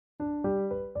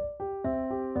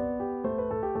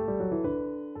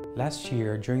Last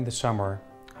year, during the summer,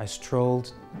 I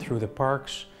strolled through the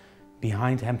parks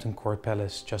behind Hampton Court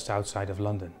Palace just outside of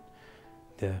London,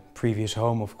 the previous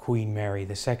home of Queen Mary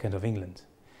II of England.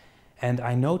 And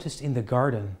I noticed in the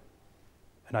garden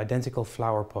an identical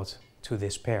flower pot to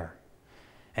this pair.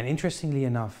 And interestingly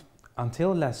enough,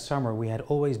 until last summer we had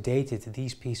always dated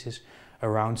these pieces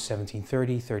around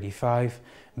 1730-35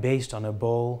 based on a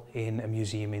bowl in a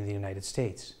museum in the United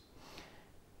States.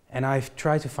 And I've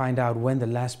tried to find out when the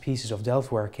last pieces of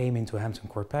Delftware came into Hampton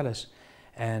Court Palace,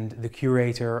 and the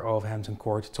curator of Hampton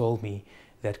Court told me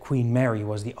that Queen Mary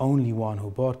was the only one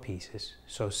who bought pieces.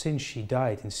 So since she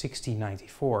died in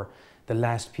 1694, the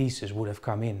last pieces would have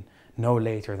come in no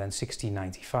later than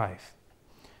 1695.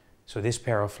 So this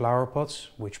pair of flower pots,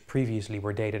 which previously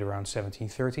were dated around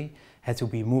 1730, had to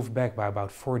be moved back by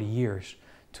about 40 years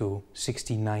to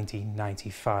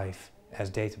 1690-95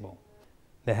 as datable.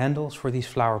 The handles for these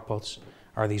flower pots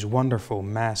are these wonderful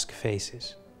mask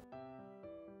faces.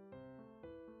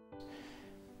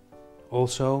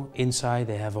 Also, inside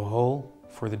they have a hole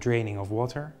for the draining of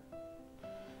water.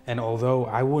 And although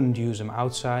I wouldn't use them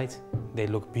outside, they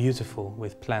look beautiful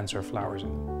with plants or flowers in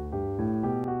them.